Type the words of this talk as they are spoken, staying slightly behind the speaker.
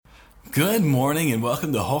Good morning and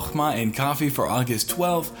welcome to Chochmah and Coffee for August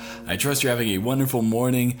 12th. I trust you're having a wonderful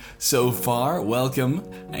morning so far. Welcome.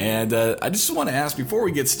 And I just want to ask before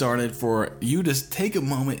we get started for you to take a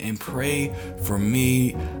moment and pray for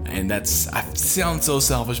me. And I sound so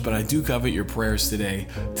selfish, but I do covet your prayers today.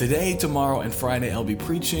 Today, tomorrow, and Friday, I'll be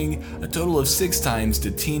preaching a total of 6 times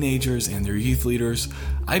to teenagers and their youth leaders.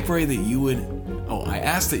 I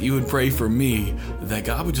ask that you would pray for me, that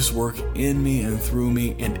God would just work in me and through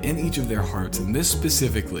me and in each of their hearts, and this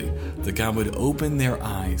specifically, that God would open their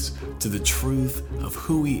eyes to the truth of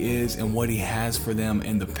who He is and what He has for them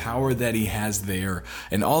and the power that He has there,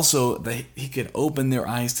 and also that He could open their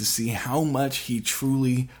eyes to see how much He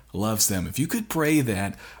truly loves them. If you could pray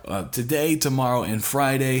that today, tomorrow, and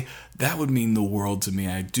Friday, that would mean the world to me.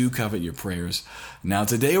 I do covet your prayers. Now,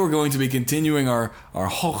 today we're going to be continuing our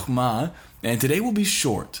Chochmah, and today will be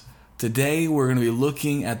short. Today we're going to be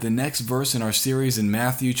looking at the next verse in our series in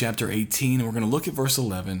Matthew chapter 18, and we're going to look at verse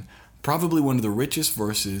 11, probably one of the richest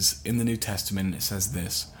verses in the New Testament, and it says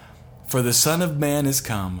this: "For the Son of Man is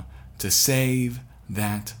come to save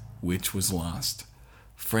that which was lost."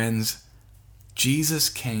 Friends, Jesus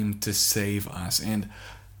came to save us, and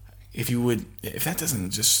if that doesn't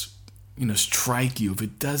just strike you, if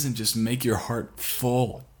it doesn't just make your heart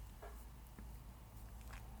full,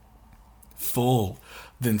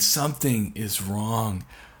 then something is wrong.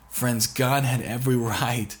 Friends, God had every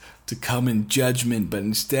right to come in judgment, but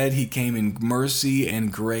instead He came in mercy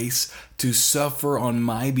and grace to suffer on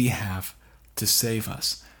my behalf to save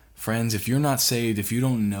us. Friends, if you're not saved, if you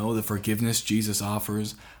don't know the forgiveness Jesus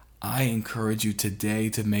offers, I encourage you today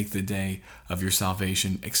to make the day of your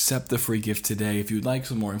salvation. Accept the free gift today. If you'd like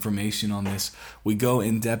some more information on this, we go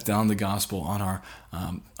in depth on the gospel on our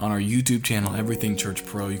YouTube channel, Everything Church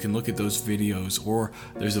Pro. You can look at those videos, or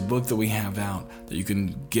there's a book that we have out that you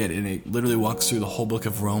can get, and it literally walks through the whole book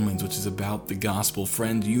of Romans, which is about the gospel.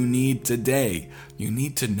 Friend, you need to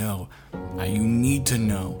know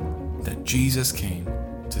that Jesus came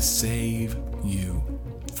to save you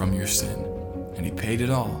from your sin, and He paid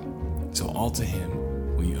it all. So all to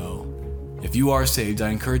Him we owe. If you are saved, I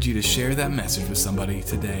encourage you to share that message with somebody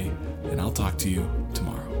today, and I'll talk to you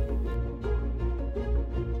tomorrow.